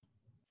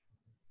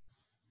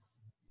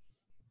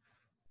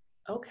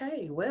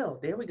Okay, well,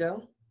 there we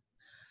go.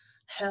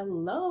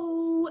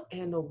 Hello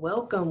and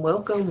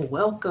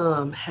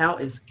welcome. How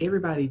is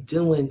everybody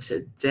doing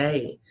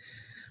today?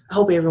 I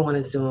hope everyone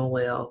is doing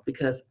well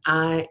because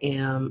I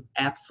am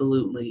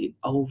absolutely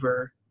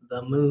over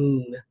the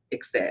moon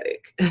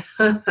ecstatic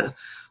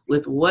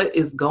with what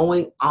is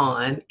going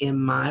on in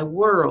my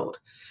world.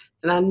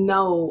 And I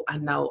know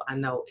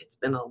it's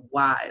been a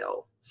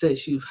while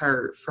since you've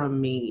heard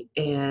from me.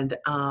 And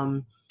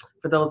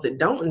for those that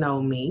don't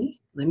know me,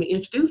 let me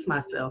introduce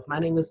myself. My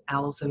name is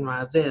Allison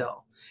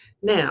Rozelle.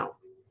 Now,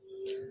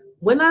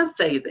 when I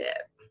say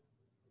that,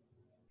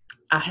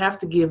 I have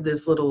to give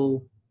this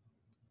little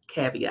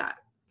caveat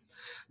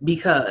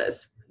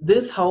because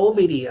this whole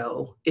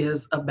video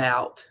is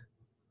about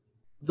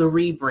the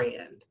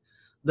rebrand,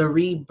 the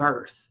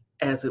rebirth,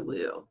 as it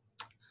will,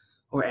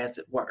 or as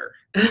it were,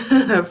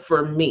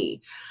 for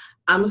me.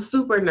 I'm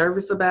super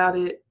nervous about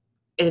it,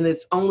 and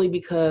it's only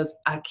because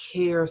I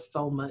care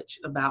so much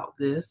about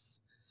this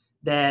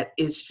that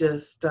it's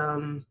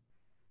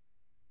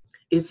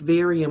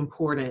very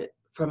important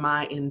for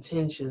my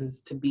intentions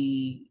to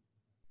be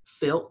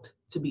felt,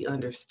 to be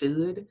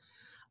understood,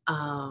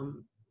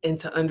 and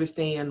to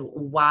understand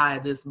why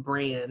this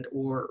brand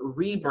or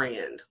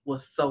rebrand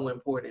was so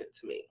important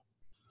to me.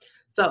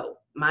 So,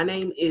 my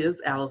name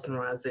is Allison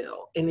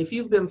Rozelle, and if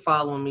you've been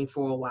following me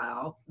for a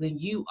while, then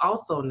you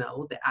also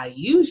know that I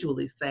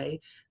usually say,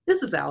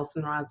 "This is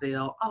Allison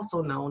Rozelle,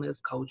 also known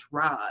as Coach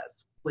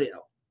Roz."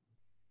 Well,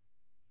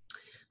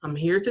 I'm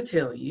here to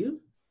tell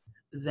you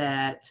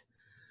that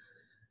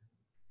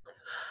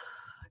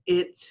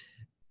it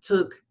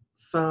took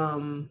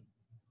some,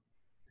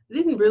 it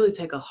didn't really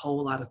take a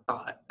whole lot of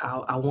thought.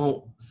 I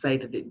won't say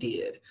that it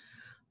did,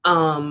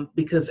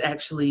 because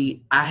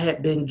actually I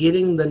had been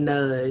getting the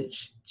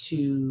nudge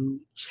to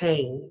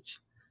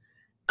change.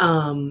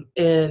 And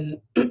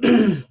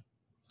you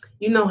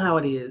know how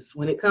it is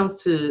when it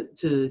comes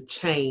to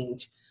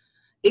change.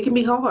 It can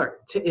be hard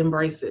to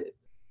embrace it,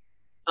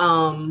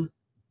 um,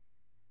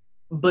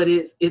 but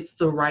it's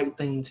the right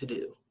thing to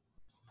do.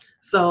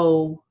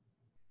 So,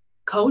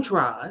 Coach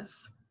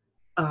Roz,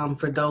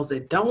 for those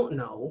that don't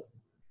know,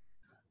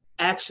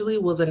 actually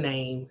was a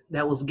name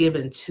that was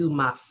given to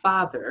my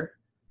father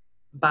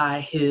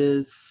by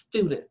his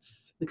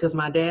students because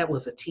my dad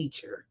was a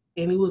teacher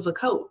and he was a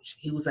coach.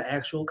 He was an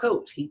actual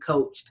coach. He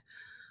coached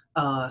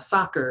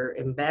soccer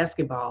and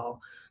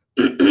basketball.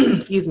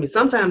 Excuse me.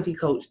 Sometimes he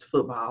coached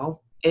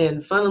football.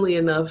 And funnily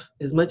enough,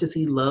 as much as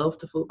he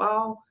loved the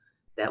football,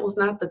 that was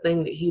not the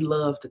thing that he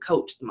loved to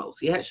coach the most.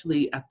 He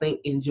actually, I think,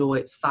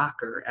 enjoyed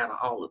soccer out of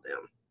all of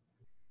them.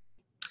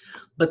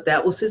 But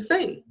that was his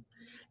thing.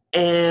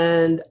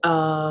 And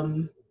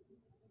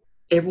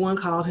everyone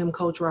called him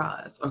Coach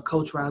Roz or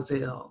Coach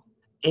Rozelle.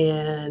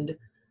 And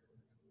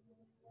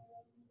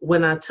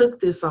when I took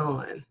this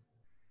on,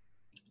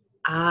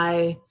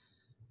 I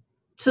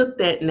took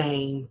that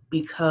name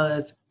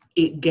because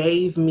it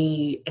gave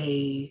me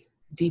a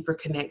deeper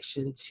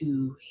connection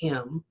to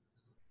him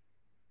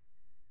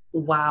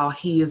while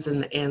he is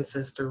in the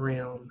ancestor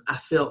realm. I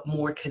felt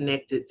more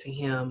connected to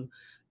him.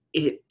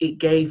 It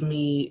gave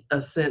me a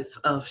sense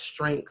of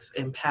strength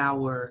and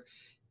power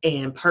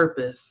and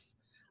purpose,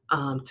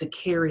 to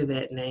carry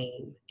that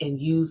name and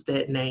use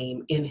that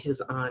name in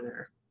his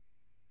honor.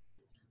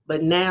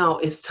 But now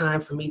it's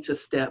time for me to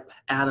step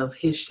out of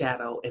his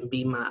shadow and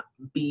be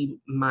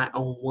my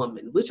own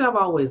woman, which I've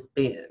always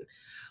been.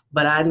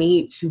 But I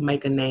need to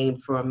make a name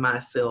for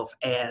myself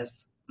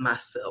as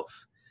myself.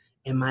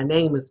 And my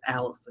name is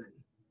Allison.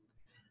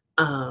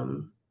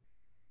 Um,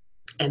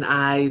 and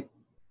I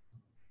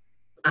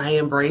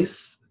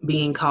embrace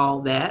being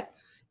called that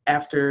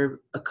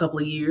after a couple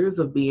of years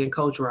of being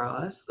Coach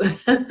Roz.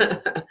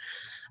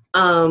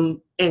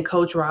 And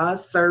Coach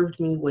Roz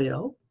served me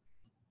well.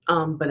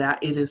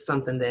 But it is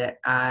something that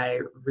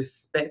I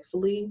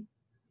respectfully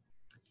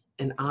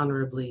and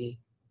honorably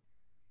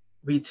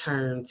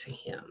return to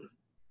him.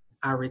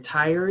 I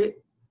retire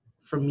it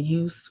from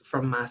use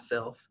from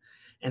myself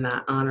and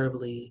I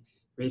honorably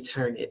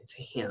return it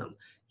to him.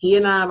 He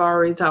and I have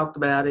already talked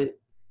about it.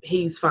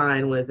 He's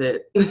fine with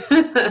it.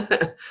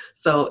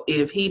 So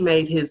if he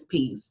made his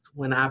peace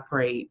when I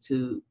prayed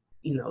to,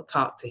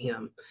 talk to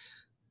him,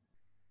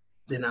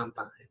 then I'm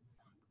fine.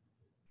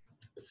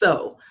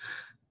 So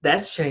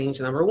that's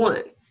change number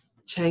one.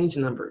 Change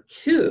number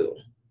two,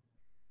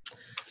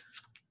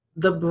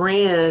 the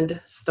brand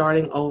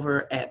starting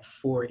over at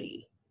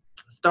 40.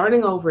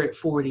 Starting over at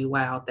 40,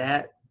 wow,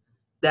 that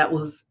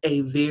was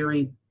a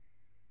very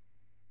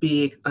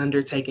big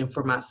undertaking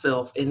for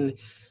myself. And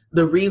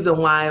the reason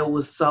why it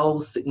was so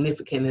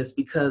significant is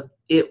because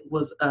it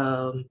was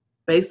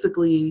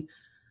basically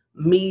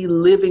me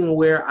living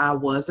where I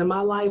was in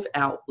my life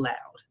out loud.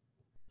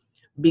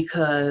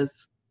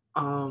 Because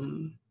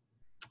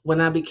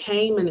when I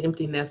became an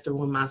empty nester,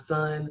 when my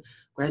son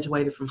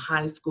graduated from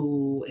high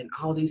school and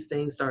all these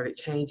things started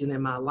changing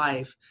in my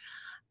life,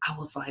 I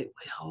was like,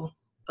 well,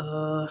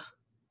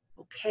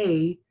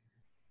 okay,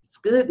 it's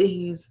good that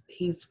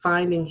he's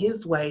finding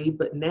his way,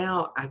 but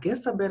now I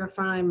guess I better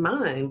find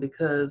mine,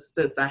 because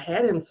since I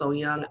had him so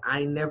young,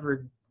 I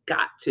never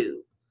got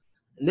to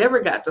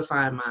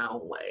find my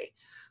own way,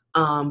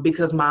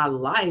 because my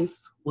life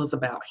was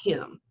about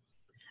him.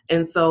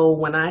 And so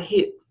when I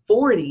hit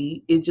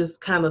 40, it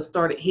just kind of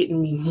started hitting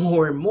me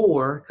more and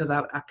more, because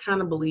I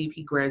kind of believe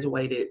he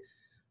graduated,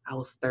 I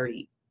was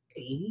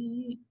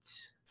 38.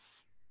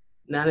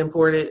 Not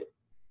important.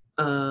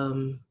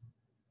 Not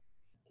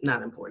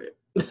important.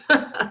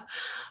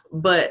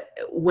 But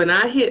when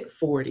I hit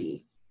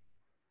 40,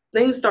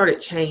 things started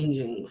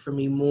changing for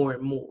me more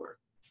and more.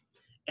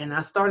 And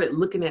I started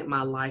looking at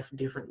my life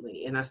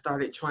differently. And I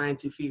started trying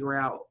to figure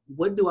out,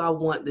 what do I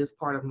want this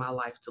part of my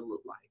life to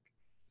look like?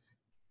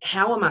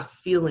 How am I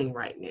feeling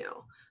right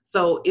now?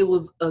 So it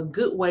was a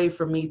good way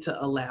for me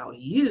to allow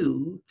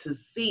you to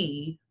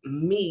see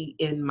me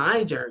in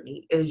my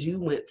journey as you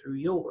went through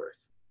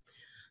yours.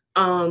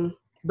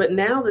 But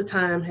now the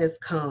time has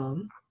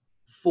come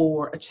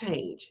for a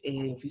change.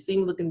 And if you see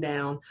me looking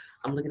down,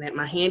 I'm looking at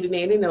my handy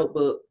dandy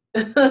notebook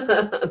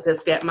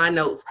that's got my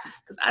notes,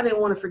 because I didn't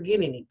want to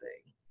forget anything.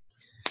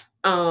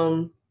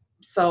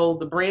 So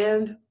the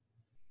brand,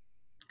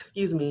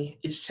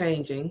 is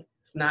changing.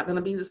 It's not going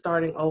to be the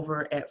Starting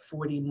Over at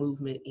 40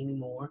 movement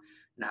anymore.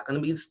 Not going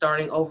to be the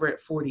Starting Over at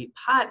 40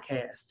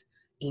 podcast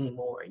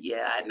anymore.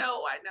 Yeah, I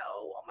know.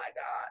 Oh my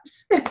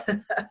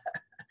gosh.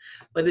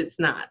 But it's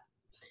not.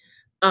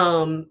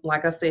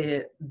 Like I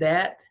said,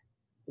 that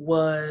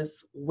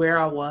was where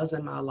I was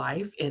in my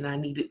life, and I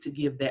needed to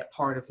give that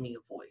part of me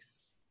a voice.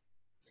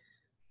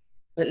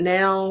 But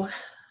now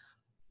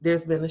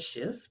there's been a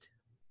shift.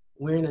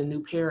 We're in a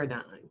new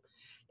paradigm.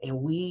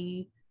 And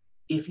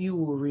if you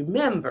will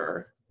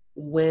remember,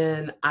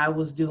 when I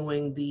was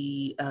doing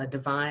the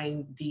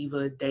Divine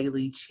Diva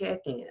daily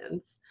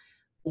check-ins,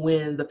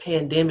 when the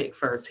pandemic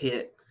first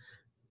hit,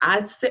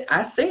 I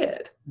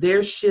said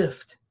there's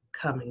shift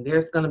coming.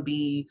 There's going to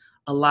be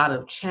a lot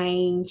of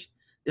change.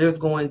 There's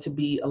going to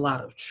be a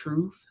lot of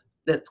truth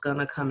that's going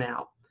to come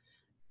out.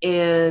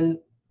 And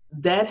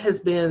that has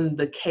been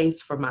the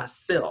case for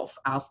myself.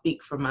 I'll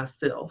speak for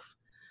myself.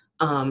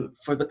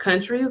 For the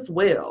country as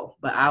well,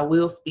 but I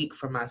will speak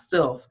for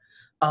myself.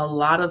 A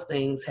lot of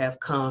things have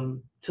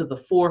come to the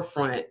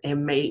forefront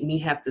and made me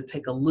have to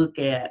take a look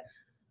at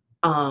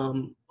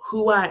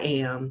who I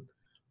am,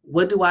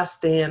 what do I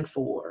stand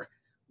for,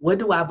 what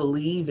do I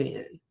believe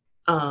in,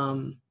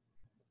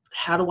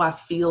 how do I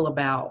feel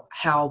about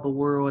how the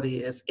world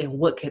is, and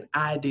what can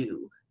I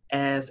do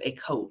as a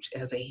coach,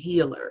 as a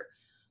healer,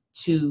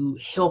 to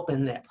help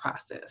in that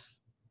process.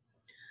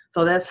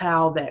 So that's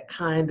how that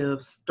kind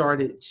of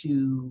started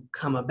to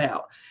come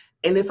about.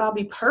 And if I'll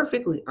be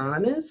perfectly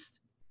honest,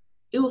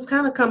 it was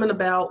kind of coming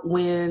about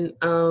when,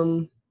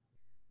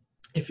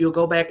 if you'll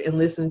go back and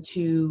listen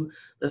to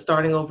the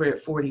Starting Over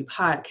at 40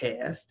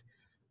 podcast,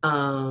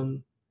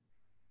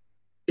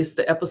 it's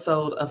the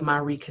episode of my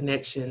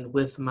reconnection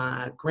with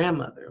my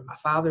grandmother, my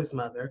father's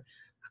mother.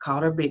 I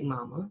called her Big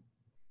Mama.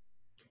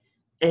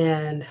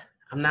 And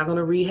I'm not going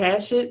to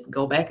rehash it.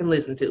 Go back and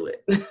listen to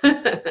it.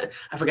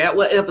 I forgot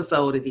what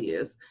episode it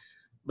is.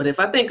 But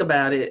if I think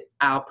about it,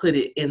 I'll put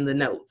it in the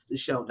notes, the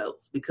show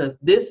notes, because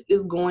this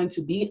is going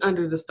to be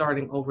under the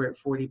Starting Over at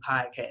 40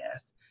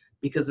 podcast,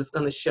 because it's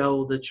going to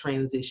show the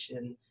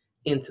transition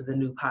into the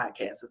new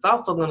podcast. It's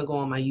also going to go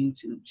on my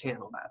YouTube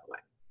channel, by the way.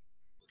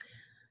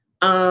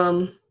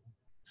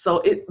 So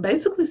it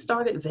basically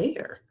started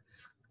there.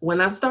 When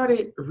I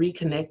started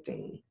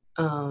reconnecting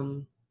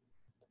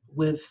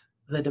with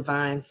the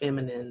divine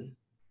feminine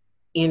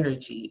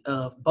energy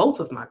of both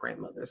of my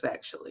grandmothers,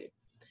 actually,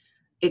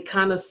 it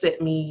kind of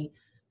set me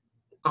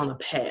on a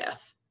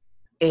path,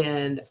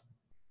 and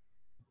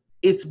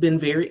it's been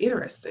very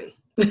interesting.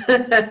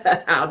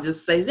 I'll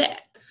just say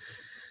that.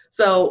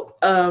 So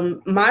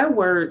my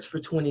words for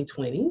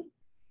 2020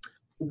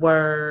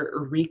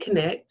 were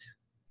reconnect,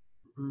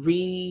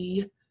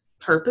 repurpose,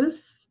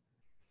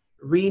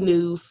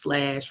 renew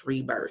 /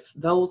 rebirth.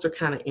 Those are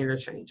kind of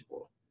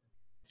interchangeable.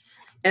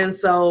 And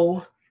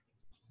so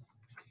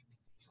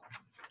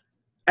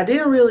I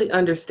didn't really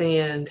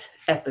understand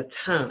at the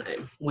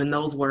time when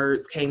those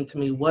words came to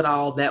me what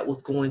all that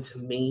was going to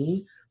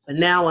mean. But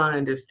now I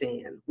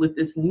understand. With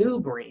this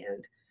new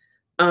brand,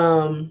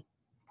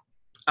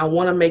 I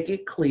want to make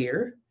it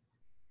clear,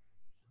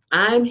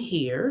 I'm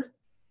here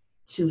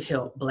to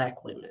help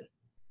Black women.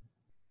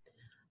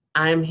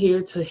 I'm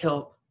here to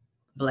help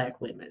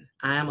Black women.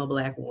 I am a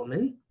Black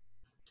woman,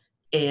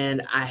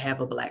 and I have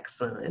a Black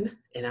son,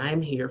 and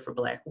I'm here for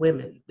Black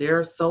women. There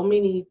are so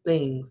many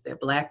things that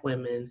Black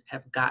women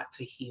have got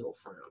to heal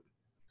from.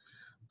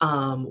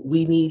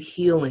 We need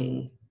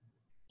healing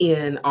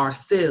in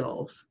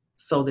ourselves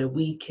so that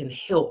we can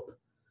help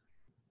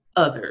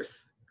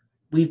others.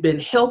 We've been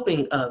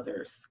helping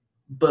others,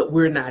 but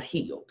we're not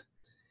healed.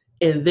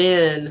 And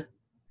then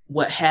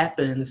what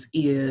happens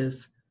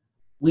is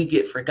we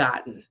get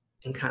forgotten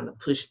and kind of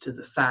pushed to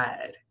the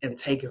side and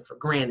taken for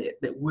granted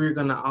that we're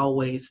going to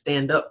always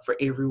stand up for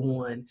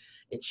everyone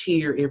and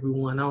cheer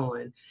everyone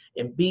on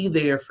and be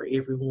there for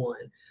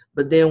everyone.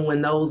 But then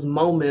when those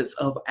moments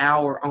of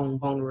our own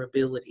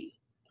vulnerability,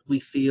 we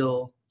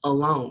feel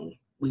alone.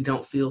 We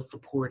don't feel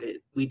supported.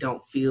 We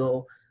don't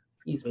feel,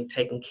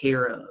 taken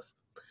care of.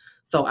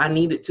 So I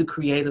needed to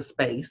create a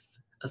space,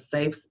 a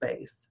safe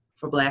space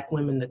for Black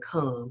women to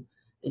come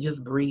and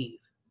just breathe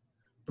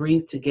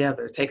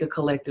together, take a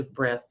collective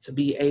breath to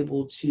be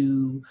able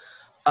to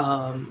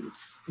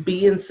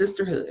be in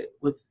sisterhood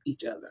with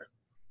each other.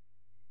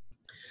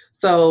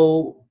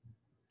 So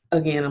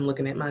again, I'm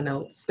looking at my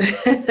notes.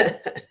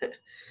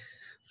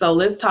 So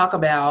let's talk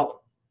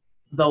about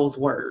those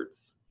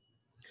words.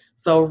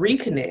 So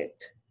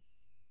reconnect.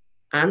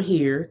 I'm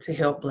here to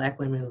help Black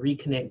women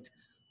reconnect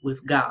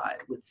with God,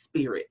 with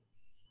spirit,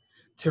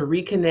 to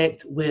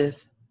reconnect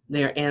with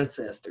their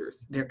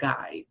ancestors, their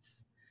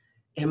guides,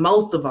 and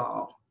most of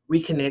all,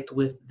 reconnect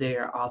with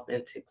their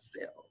authentic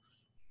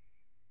selves.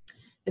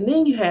 And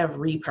then you have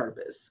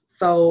repurpose.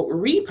 So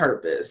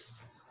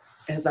repurpose,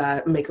 as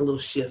I make a little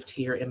shift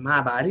here in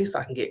my body so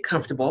I can get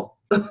comfortable.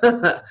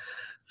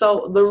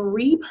 So the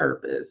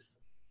repurpose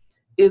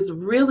is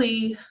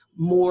really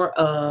more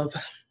of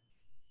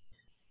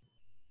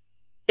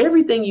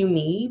everything you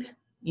need,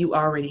 you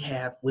already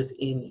have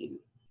within you.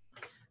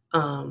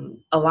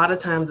 A lot of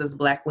times as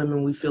Black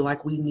women, we feel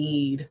like we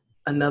need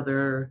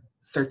another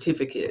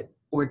certificate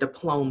or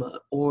diploma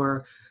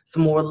or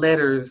some more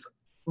letters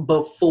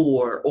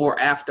before or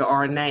after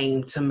our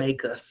name to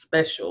make us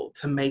special,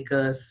 to make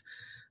us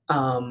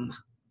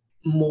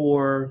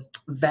more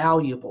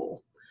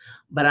valuable.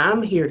 But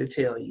I'm here to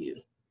tell you,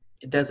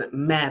 it doesn't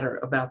matter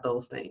about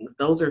those things.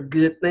 Those are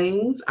good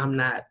things. I'm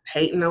not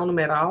hating on them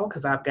at all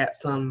because I've got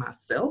some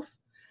myself.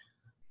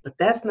 But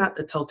that's not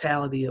the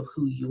totality of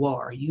who you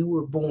are. You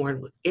were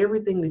born with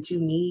everything that you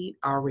need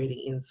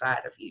already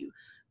inside of you.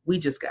 We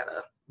just got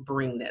to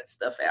bring that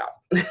stuff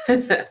out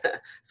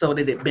so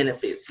that it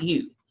benefits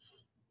you.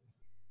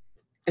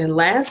 And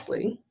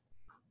lastly,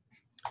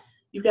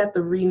 you've got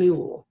the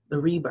renewal,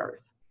 the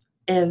rebirth.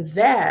 And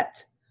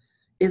that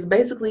is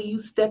basically you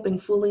stepping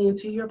fully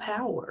into your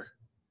power,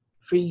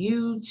 for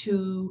you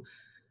to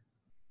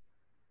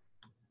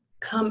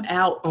come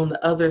out on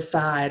the other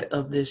side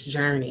of this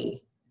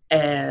journey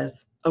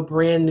as a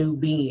brand new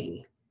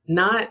being,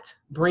 not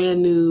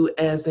brand new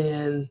as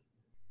in,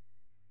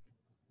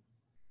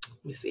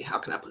 let me see, how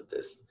can I put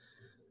this?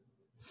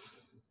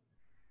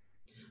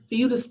 For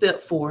you to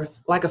step forth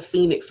like a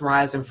phoenix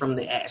rising from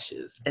the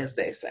ashes, as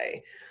they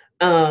say.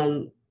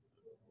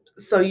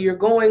 So you're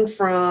going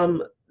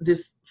from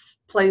this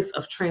place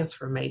of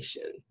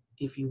transformation,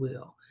 if you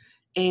will,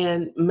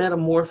 and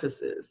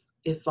metamorphosis.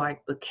 It's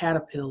like the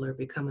caterpillar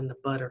becoming the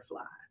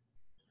butterfly.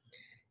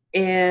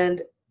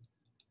 And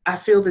I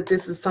feel that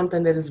this is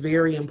something that is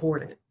very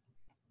important.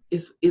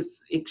 It's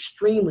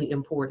extremely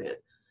important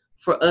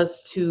for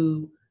us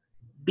to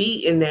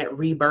be in that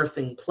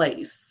rebirthing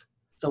place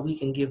so we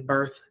can give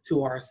birth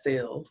to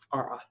ourselves,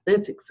 our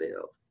authentic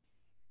selves.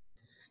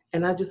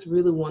 And I just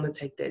really want to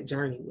take that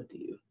journey with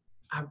you.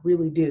 I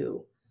really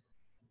do.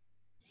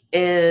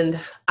 And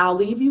I'll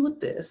leave you with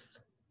this.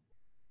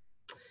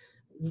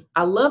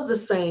 I love the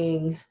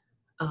saying,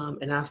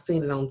 and I've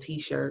seen it on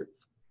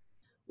t-shirts,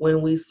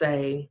 when we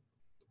say,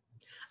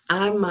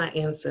 I'm my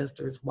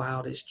ancestors'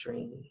 wildest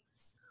dreams,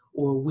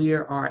 or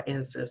we're our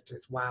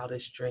ancestors'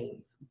 wildest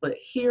dreams. But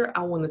here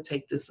I want to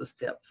take this a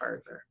step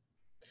further.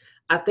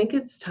 I think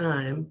it's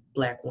time,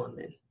 Black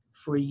woman,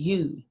 for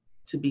you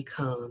to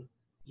become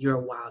your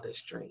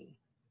wildest dream.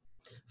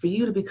 For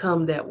you to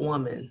become that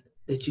woman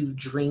that you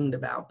dreamed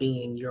about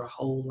being your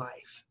whole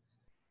life.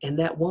 And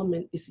that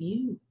woman is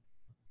you.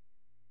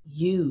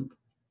 You.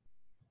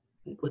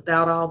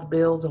 Without all the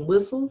bells and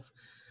whistles,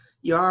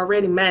 you're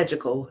already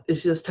magical.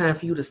 It's just time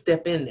for you to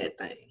step in that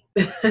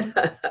thing.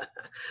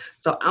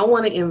 So I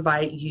want to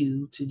invite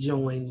you to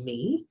join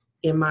me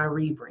in my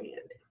rebrand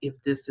if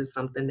this is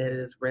something that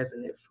is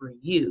resonant for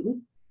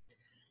you.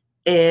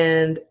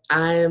 And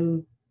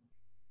I'm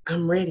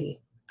ready.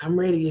 I'm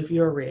ready if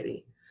you're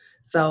ready.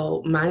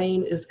 So my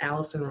name is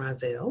Allison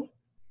Rozelle,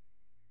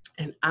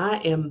 and I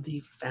am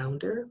the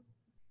founder,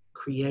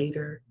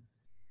 creator,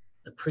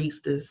 the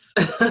priestess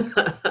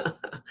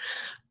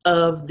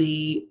of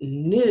the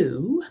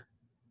new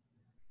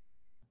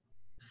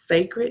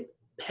Sacred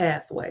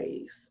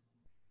Pathways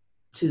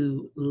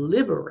to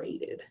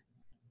Liberated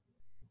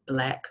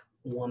Black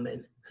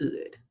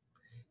Womanhood.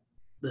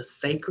 The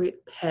Sacred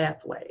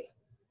Pathway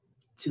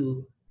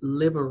to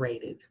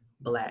Liberated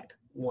Black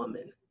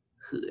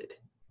Womanhood.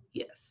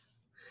 Yes,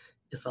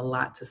 it's a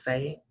lot to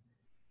say.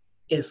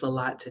 It's a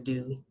lot to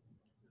do,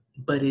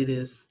 but it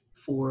is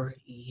for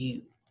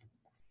you.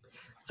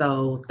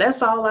 So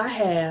that's all I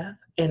have.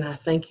 And I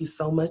thank you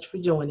so much for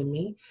joining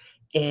me.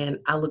 And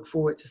I look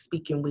forward to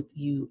speaking with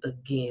you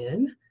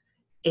again.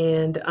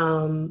 And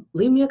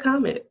leave me a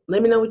comment.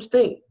 Let me know what you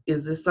think.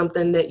 Is this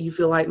something that you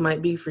feel like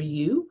might be for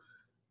you?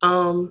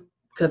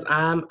 Because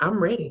I'm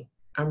ready.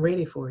 I'm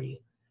ready for you.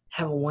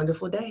 Have a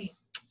wonderful day.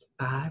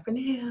 Bye for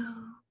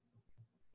now.